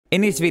In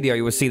this video,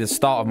 you will see the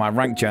start of my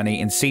rank journey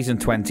in Season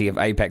 20 of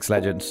Apex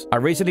Legends. I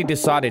recently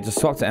decided to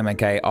swap to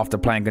MNK after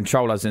playing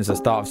controller since the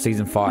start of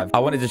Season 5. I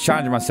wanted to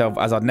challenge myself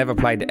as I'd never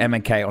played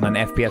MNK on an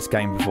FPS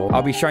game before.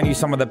 I'll be showing you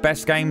some of the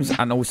best games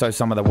and also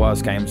some of the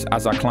worst games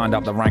as I climbed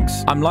up the ranks.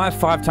 I'm live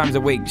 5 times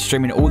a week,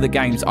 streaming all the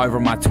games over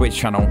on my Twitch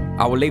channel.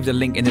 I will leave the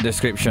link in the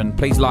description.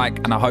 Please like,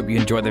 and I hope you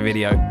enjoy the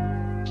video.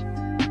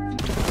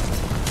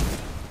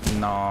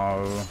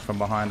 No, from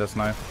behind us,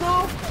 no.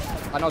 No!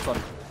 I know it's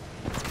one.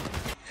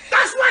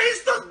 That's why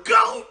he's the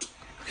GOAT!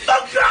 The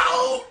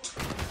GOAT!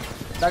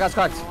 That guy's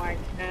cracked. No, I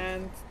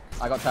can't.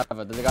 I got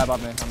tethered. There's a guy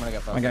above me. I'm gonna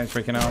get first. My game's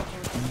freaking out.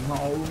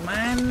 No,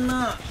 man.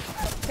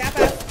 Tap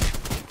it.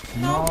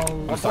 No.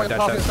 I'm sorry, we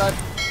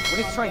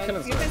need to try and kill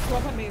him. You can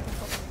swap on me. You can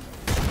swap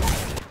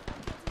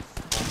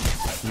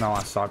on me. No,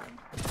 I suck.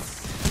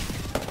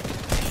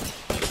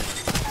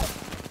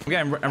 I'm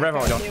getting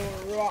revolted on.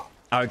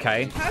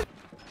 Okay.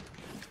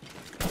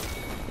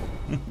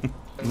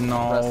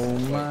 No,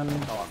 man.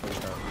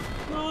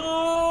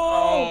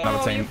 No!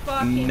 Another team.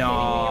 No.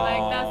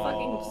 Like, that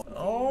fucking...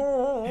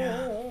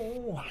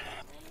 Oh.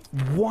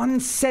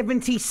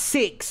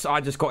 176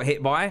 I just got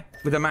hit by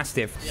with a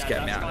Mastiff. Just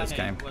get me out of this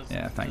game.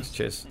 Yeah, thanks.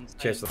 Cheers.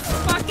 Cheers.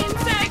 Fucking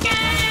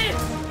second!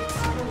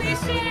 Holy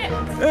shit!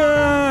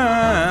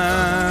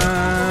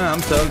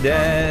 I'm so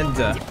dead.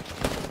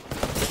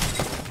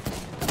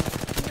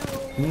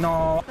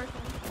 No.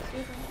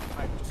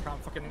 I just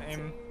can't fucking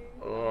aim.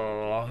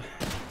 Oh.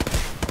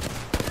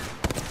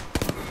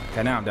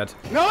 Okay, now I'm dead.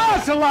 No,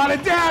 that's a lot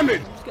of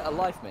damage! Just get a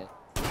life, mate.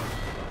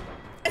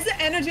 It's the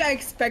energy I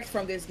expect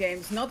from these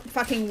games, not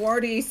fucking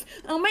wordies.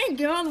 Oh my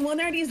god, what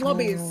are these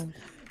lobbies?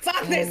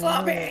 Fuck these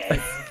lobbies!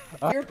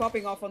 You're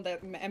popping off on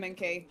that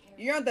MNK.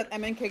 You're on that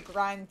MNK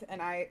grind,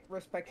 and I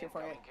respect you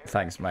for it.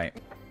 Thanks, mate.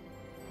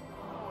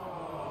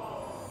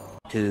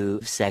 2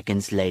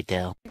 seconds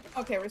later.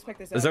 Okay, respect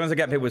this. As long as I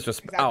get people's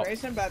just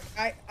exaggeration, but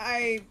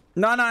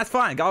No, it's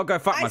fine. I'll go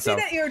fuck myself.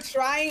 I see that you're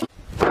trying.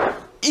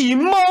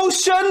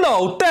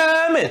 Emotional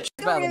damage!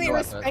 I don't really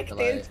respect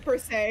it per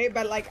se,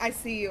 but like I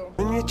see you.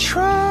 When you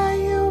try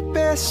your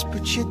best,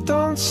 but you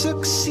don't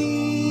succeed.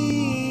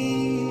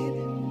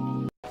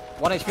 1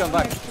 HP on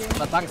back.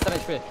 That bank's 10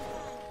 HP.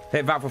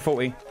 Hit back for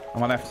 40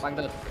 on my left. Bang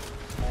dead.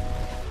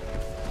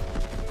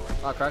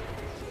 Oh, crack.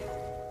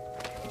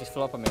 He just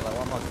flew up on me like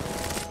 1 month.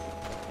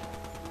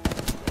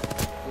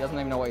 He doesn't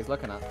even know what he's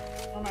looking at.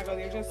 Oh my god,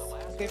 you're just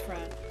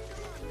different.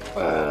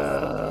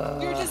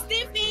 You're just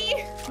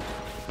diffy!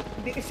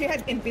 She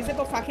had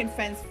invisible fucking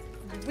fence.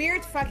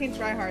 Weird fucking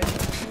tryhard.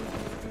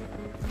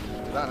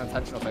 Is that an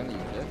intentional thing that you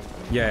did?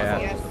 Yeah.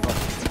 Yes.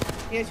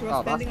 Yeah, she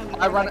was standing on the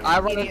I ran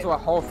idiot. into a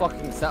whole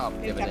fucking setup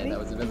Is given that it that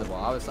was invisible.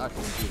 I was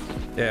actually stupid.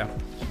 Yeah.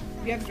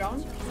 Do you have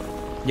drone?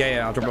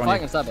 Yeah, I'll drop it on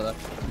Fighting you. instead, brother.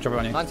 Drop it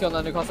on you. 90 on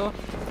the new console.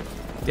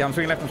 Yeah, I'm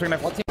swinging left, I'm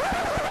swinging left. What team?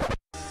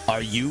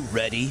 Are you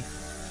ready?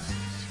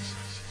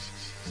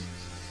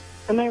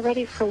 Am I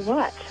ready for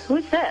what?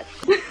 Who's this?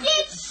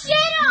 Get shit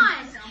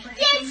on!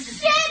 Get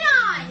shit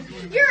on!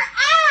 Your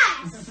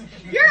ass!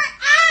 Your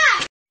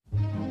ass!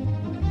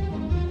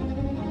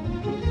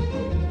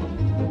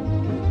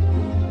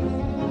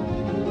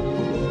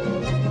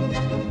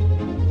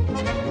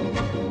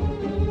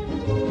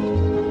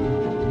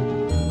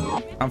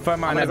 I'm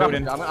firm out in that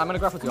building. I'm gonna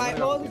grapple to you. My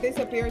ult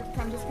disappeared.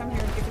 Just come here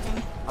and give it to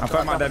me. I'm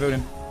firm out in that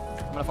building.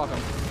 I'm gonna fuck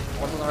him.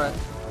 One's on the right.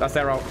 That's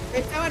their ult.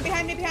 There's someone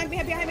behind me, behind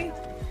me.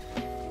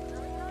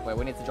 Wait,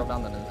 we need to drop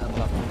down then and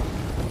left.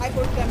 I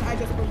pushed them, I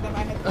just pushed them. I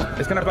had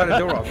It's gonna blow the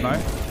door off, no?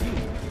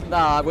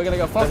 Nah, we're gonna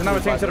go fuck. There's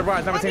another team to the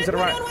right, there's another team to the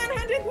right.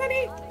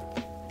 120!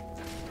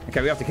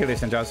 Okay, we have to kill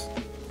this then, Jazz.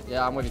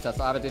 Yeah, I'm with you, Tess.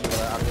 I have a digit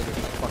with it.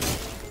 Fuck.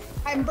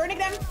 I'm burning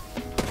them!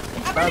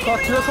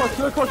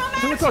 Two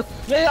across.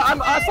 Yeah, I'm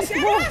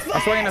fucking wrong.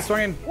 I'm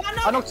swinging.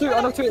 I knocked two.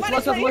 It's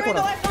last one, left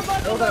corner.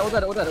 All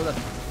dead.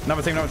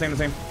 Another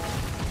team.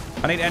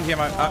 I need NG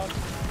ammo.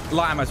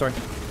 Light ammo, sorry.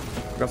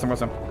 Got some.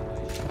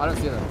 I don't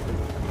see them.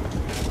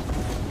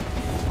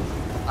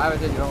 I have a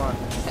digit, don't worry.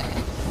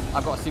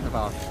 I've got a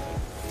superpower.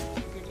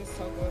 You're just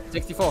so good.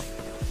 64.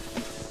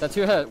 They're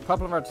 2 hit.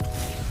 Purple and red.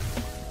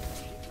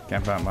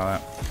 Can't fight by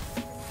that.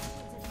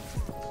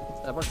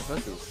 They're a bunch of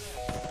pussies.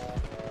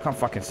 Can't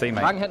fucking see,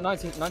 mate. Bang hit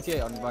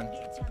 98 on bang.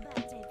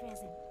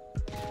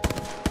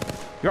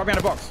 You're right behind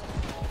the box.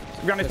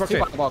 Behind this box Two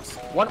here. back the box.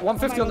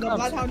 150 on the hound.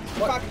 Bloodhound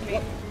fucked me.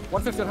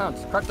 150 on hound.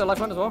 Crack the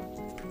lifeline as well.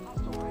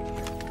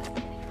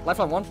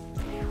 Lifeline 1.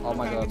 Oh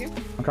my god.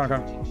 I'm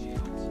coming.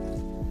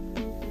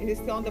 Is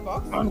he still on the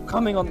box? I'm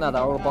coming on there.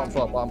 They're all bottom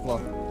floor.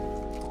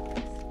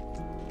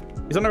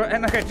 He's on the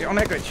head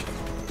glitch.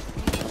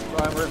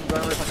 Going roof. I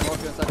can walk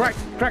you in a second.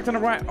 Cracked on the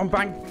right, on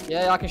bang.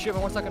 Yeah, I can shoot him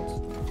in 1 second.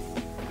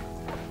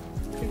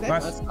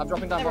 Nice. I'm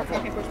dropping down Never bottom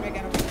fucking floor. push me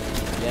again.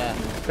 Yeah.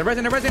 They're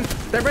resin.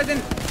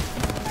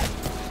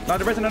 No,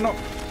 they're resin or not.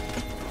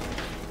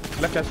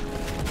 Left chest.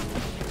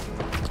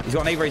 He's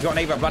got an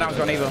Eva. Bloodhound's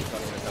got an Eva.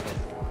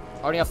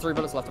 I only have 3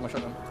 bullets left in my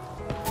shotgun.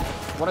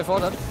 104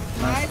 dead.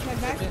 Nice, my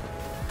back.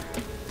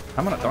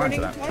 I'm gonna die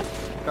into that.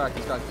 Cracked.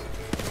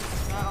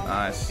 No.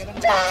 Nice. Get him.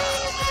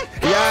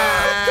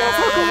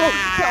 Yes!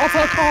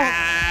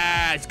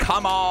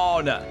 Come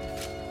on!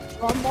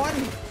 Come on.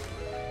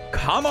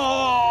 Come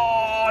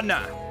on!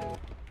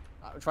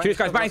 Shoot this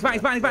guys, bang,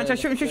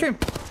 shoot him.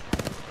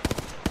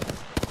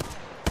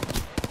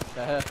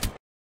 I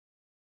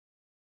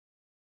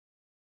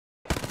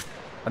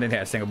didn't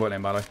hit a single bullet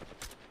in, by the way.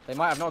 They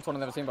might have knocked one on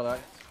the other team, by the way.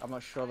 I'm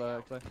not sure though,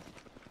 actually.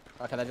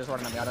 Okay, they're just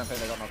running at me. I don't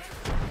think they got knocked.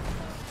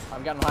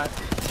 I'm getting high.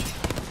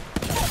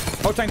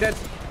 Whole tank dead.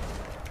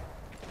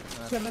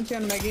 70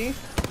 on Maggie.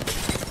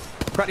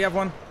 Crack the other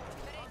one.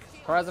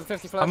 Horizon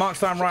 50 flash. I marked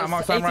time right, I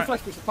marked time right. 80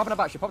 flash, she's popping her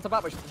back. She popped her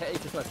back, but she hit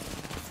 80 flash.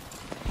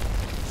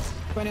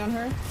 20 on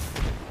her.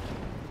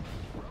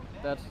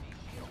 Dead.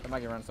 The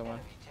Maggie ran somewhere.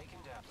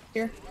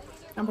 Here.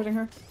 I'm pushing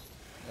her.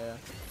 Yeah.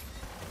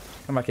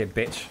 Come back here,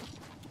 bitch.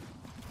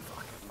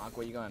 Mark,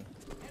 where you going?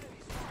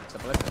 It's a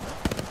blitz, isn't it?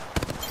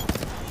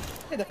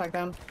 Hit the fuck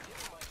down.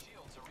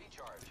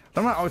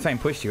 Don't like Octane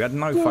pushed you, he had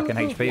no fucking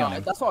HP on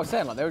him. That's what I was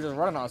saying, like they were just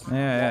running at us.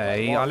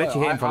 Yeah, I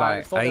literally hit him for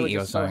like 80 or they were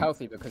just so something.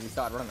 healthy because he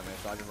started running at me,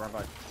 so I just ran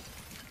back.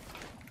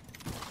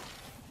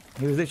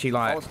 He was literally I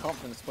like... was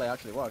confident this play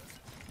actually worked.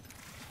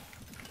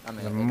 I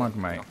mean, a mug,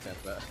 mate.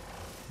 But...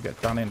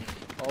 Get done in.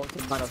 Oh,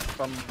 it's kind of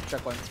from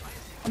checkpoint.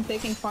 I'm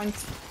taking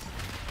points.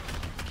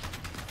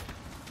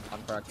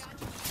 I'm cracked.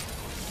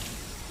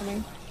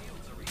 Coming.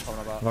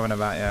 Loving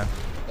about, yeah.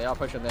 They are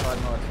pushing, they're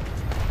hiding north.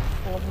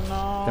 Oh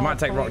no. They might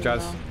take rock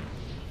jazz. No.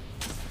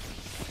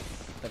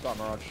 They've got a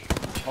Mirage.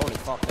 Holy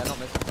fuck, they're not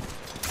missing.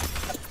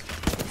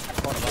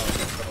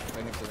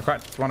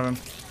 Cracked one of them.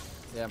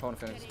 Yeah, I'm pulling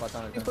Phoenix.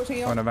 He's pushing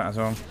you. One of that as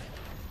well.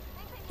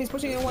 He's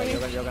pushing you Yeah, away.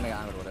 you're gonna get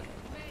angled with it.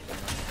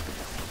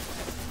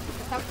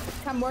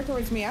 Come more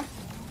towards me, yeah?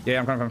 Yeah,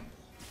 I'm coming.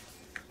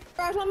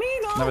 Crash on me,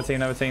 no!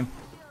 Another team.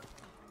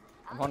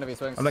 I'm holding these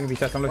swings. I'm looking for you,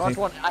 Tess, I'm looking Mirage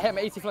for you. one. I hit him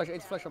 80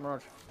 flash on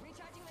Mirage.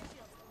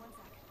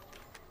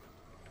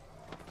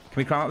 Can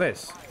we climb up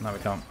this? No, we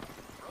can't.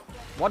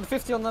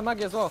 150 on the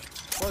Maggie as well.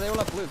 Well, they all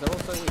have blues, they're all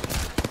so weak.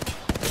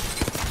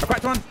 I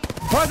cracked one!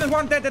 Horizon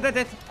one! Dead!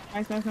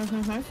 Nice.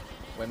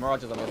 Wait,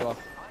 Mirage is on me as well.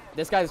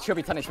 This guy should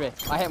be 10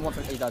 HP. I hit him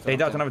 150, he died. He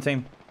died to another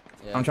team.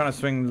 Yeah. I'm trying to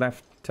swing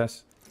left,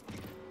 Tess.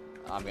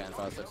 I'm getting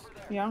first.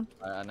 Yeah.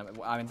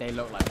 I mean, they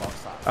look like box.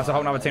 That's a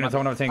whole other team,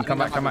 Come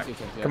back. Come back.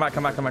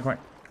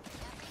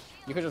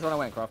 You could just run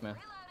away and craft, man.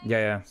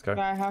 Yeah, let's go.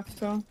 I have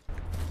to.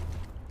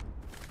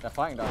 They're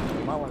fighting down there.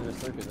 You might want to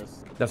just 3P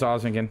this. That's what I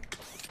was thinking.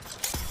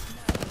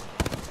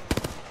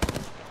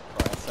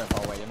 Bro, it's so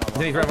far away, you're not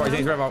wrong.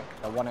 He's revolt.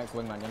 They're 1x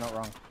wingman, you're not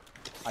wrong.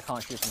 I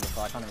can't shoot from this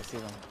far, I can't even see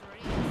them.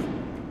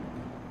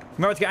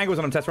 Remember to get angles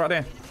on them, Tess, right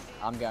there.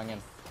 I'm going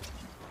in.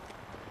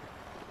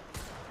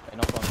 They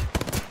knocked one.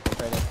 They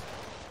traded.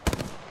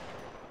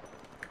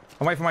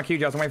 I'm waiting for my Q,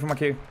 Jazz. I'm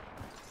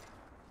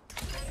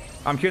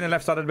queuing the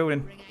left side of the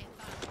building.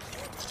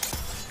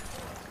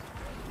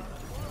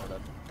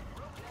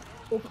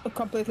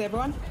 Completely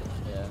everyone?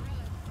 Yeah.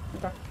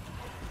 Okay.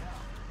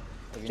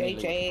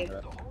 JJ.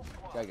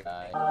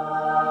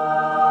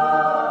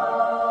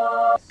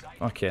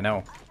 Okay,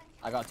 no.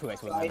 I got a 2x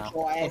wingman now.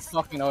 It's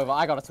fucking over.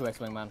 I got a 2x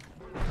wingman.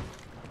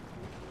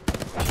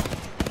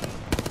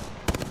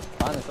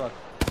 Behind this rock.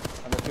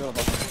 I'm the fuel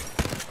above.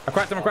 I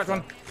cracked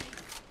one.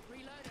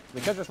 We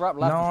could just wrap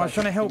left. No, I was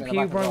trying to help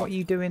you, bro. What are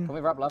you doing? Can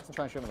we wrap left and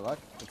try and shoot him in the back?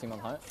 The team on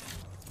height.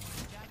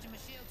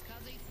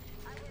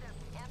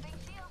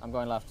 I'm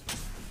going left.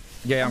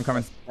 Yeah, I'm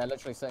coming. They're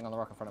literally sitting on the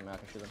rock in front of me. I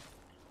can shoot them.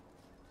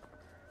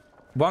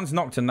 One's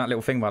knocked in that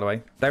little thing, by the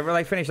way.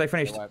 They finished. They're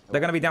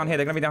going to be down here.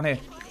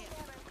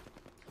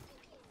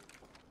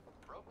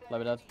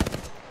 Low dead.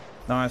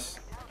 Nice.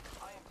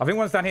 I think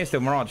one's down here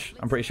still. Mirage,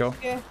 I'm pretty sure.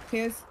 Yeah, he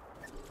is.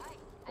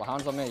 Well,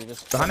 hands on me. You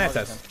just. Behind there,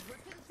 Tess.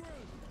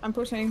 I'm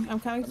pushing. I'm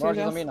coming to Mirage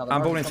is you. on me now.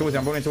 I'm balling towards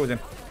him. Mirage 100.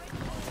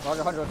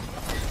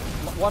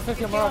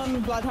 150 on Mirage.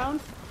 On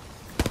Bloodhound.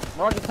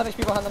 Mirage is 10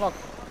 HP behind the knock.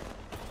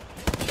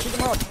 Shoot the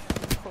Mirage.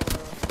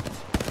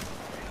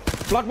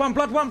 Blood one.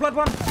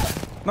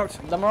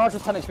 Knocked. The Mirage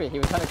was 10 HP. He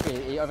was 10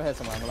 HP. He over here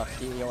somewhere on the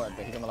left. He ordered,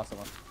 but he's on the left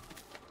somewhere.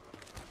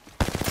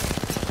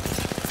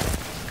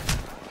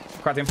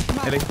 Cracked him.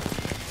 Nearly.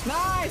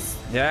 Nice!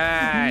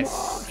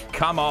 Yes!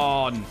 Come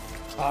on!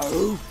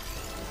 Oh!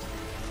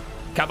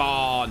 Come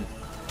on!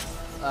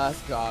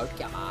 Let's go,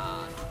 come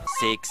on.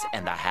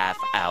 6.5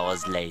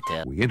 hours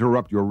later. We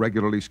interrupt your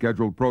regularly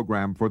scheduled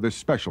program for this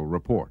special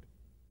report.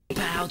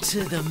 Bow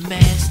to the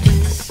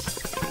masters.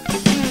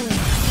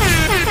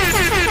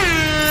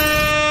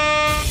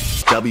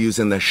 W's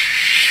in the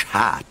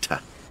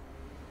shot.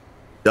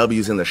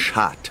 W's in the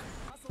shot.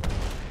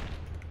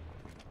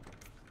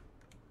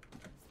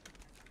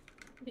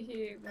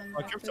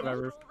 I kept to that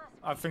roof.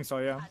 I think so,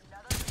 yeah.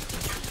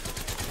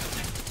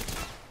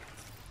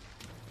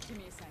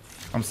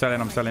 I'm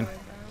selling.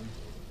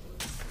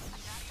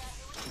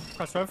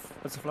 Crash rev,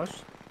 that's a flash.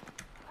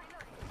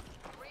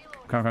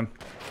 Come on.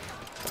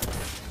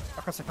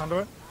 I cast a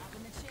conduit.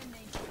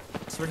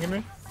 Swinging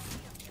me.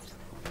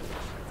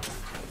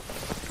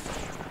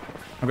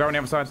 I'm going on the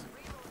other side.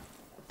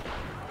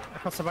 I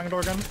cast a bang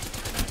door again.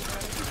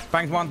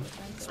 Banged one.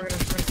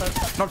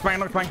 Knock bang,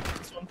 knock bang.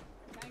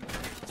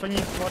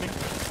 Swinging, body.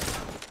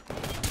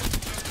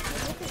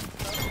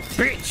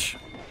 Bitch!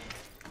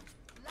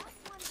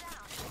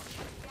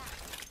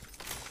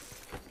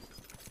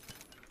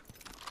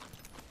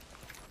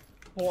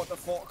 What the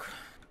fuck?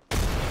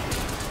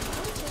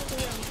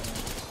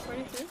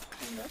 42.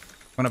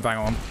 I'm gonna bang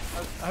on.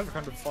 I have a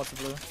kind of fast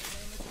blue.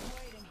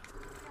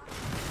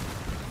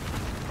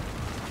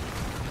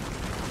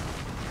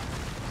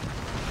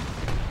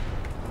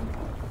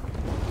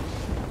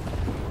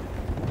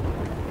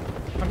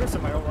 I'm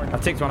missing my own right now. I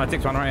ticked one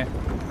right here.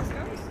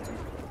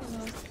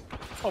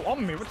 Oh,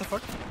 on me, what the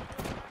fuck?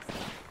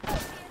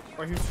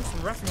 Oh, he was just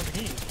reffing on the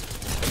heat.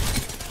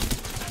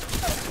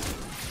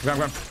 Go on,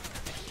 go on.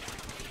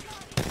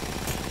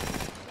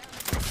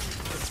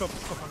 Stop.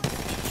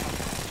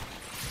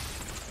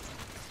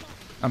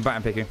 I'm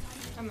batting picking.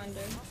 I'm under.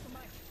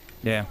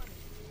 Yeah.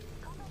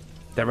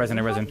 They're resin,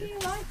 they're resin.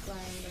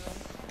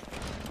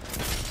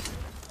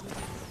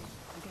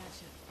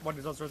 What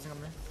is those resing on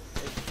me?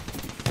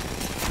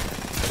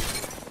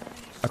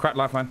 I cracked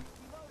lifeline.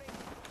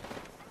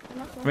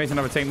 Raising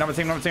another team, another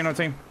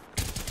team.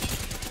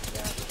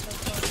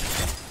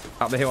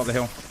 Up the hill.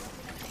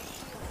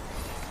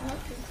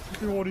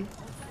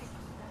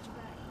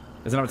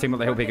 There's another team up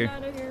the hill, Piku.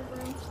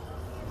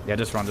 Yeah,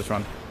 just run.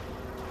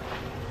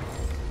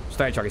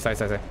 Stay, Chucky, stay.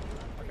 Okay.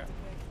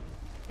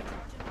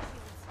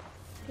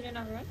 Can you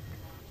not run?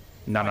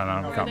 No, we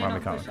can't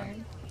run.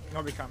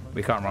 No, we can't run.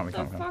 We can't run. What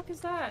the fuck is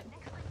that?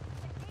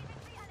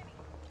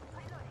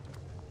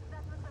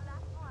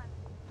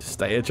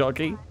 Stay here,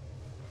 Chucky.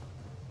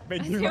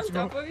 Made I you see on much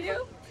top more. of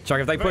you?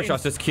 Chucky, if they push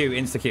us, just Q,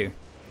 insta Q.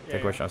 They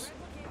Yeah, push us.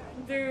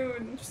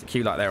 Dude. Just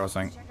Q like there or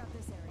something.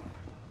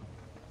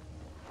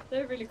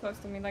 They're really close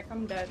to me, like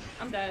I'm dead.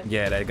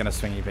 Yeah, they're gonna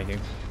swing you, Piku.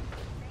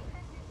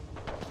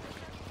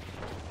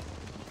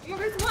 Oh,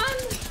 there's one!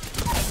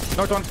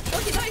 Knocked one. Oh,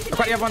 he died, I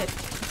cracked the other one.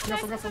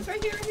 Nice,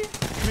 right here.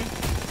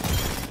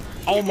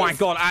 Oh my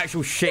god,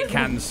 actual shit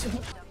cans.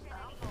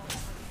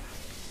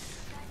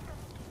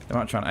 They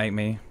might try and ate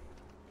me.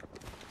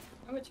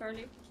 I'm with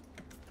Charlie.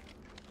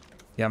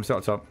 Yeah, I'm still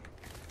up top.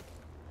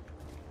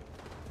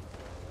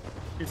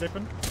 He's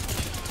open.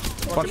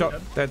 One shot,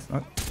 dead. Oh.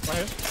 Right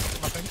here.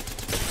 Nothing.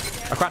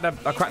 I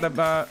cracked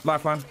the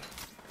lifeline.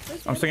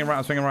 I'm swinging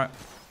right.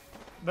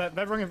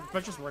 They're ringing.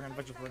 They're just ringing.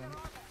 Where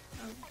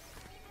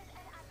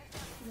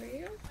are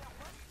you?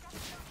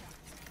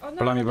 Oh no,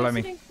 Below me, they're below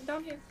me. sitting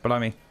down here. Below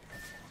me.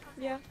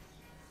 Yeah.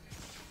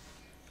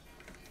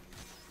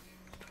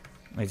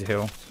 Need to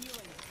heal.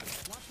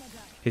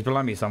 He's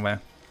below me somewhere.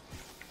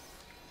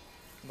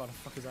 What the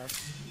fuck is that?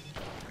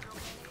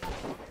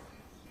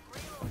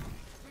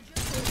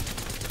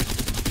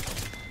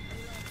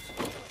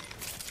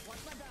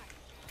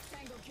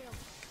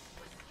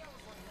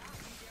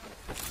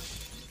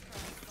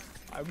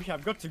 We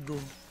have got to go.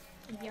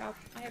 Yeah,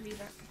 I have you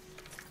back.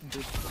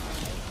 Indeed.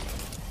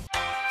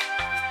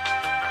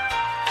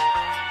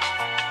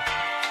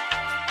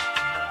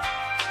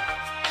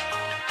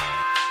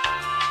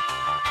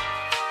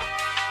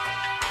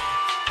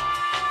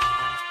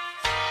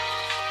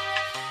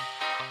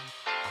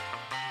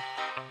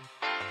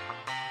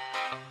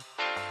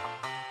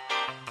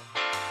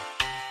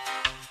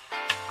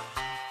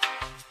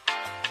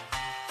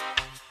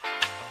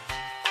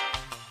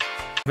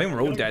 I think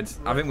we're all dead.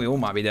 I think we all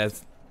might be dead.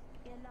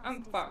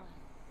 I'm fucked.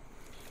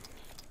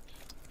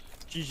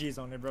 GG's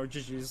on it, bro.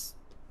 GG's.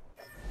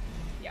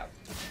 Yep.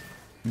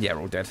 Yeah,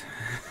 we're all dead.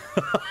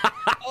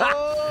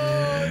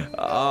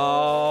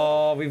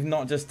 Oh, we've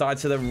not just died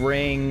to the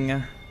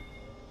ring.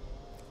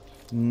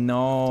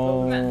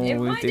 No,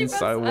 we did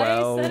so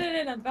well. I said it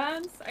in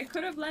advance. I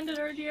could have landed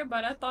earlier,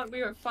 but I thought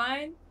we were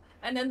fine.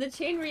 And then the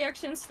chain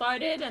reaction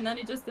started, and then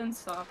it just didn't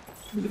stop.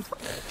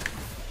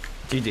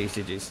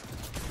 GG's.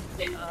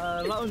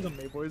 That was on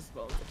me, boys.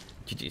 Well,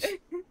 GG's.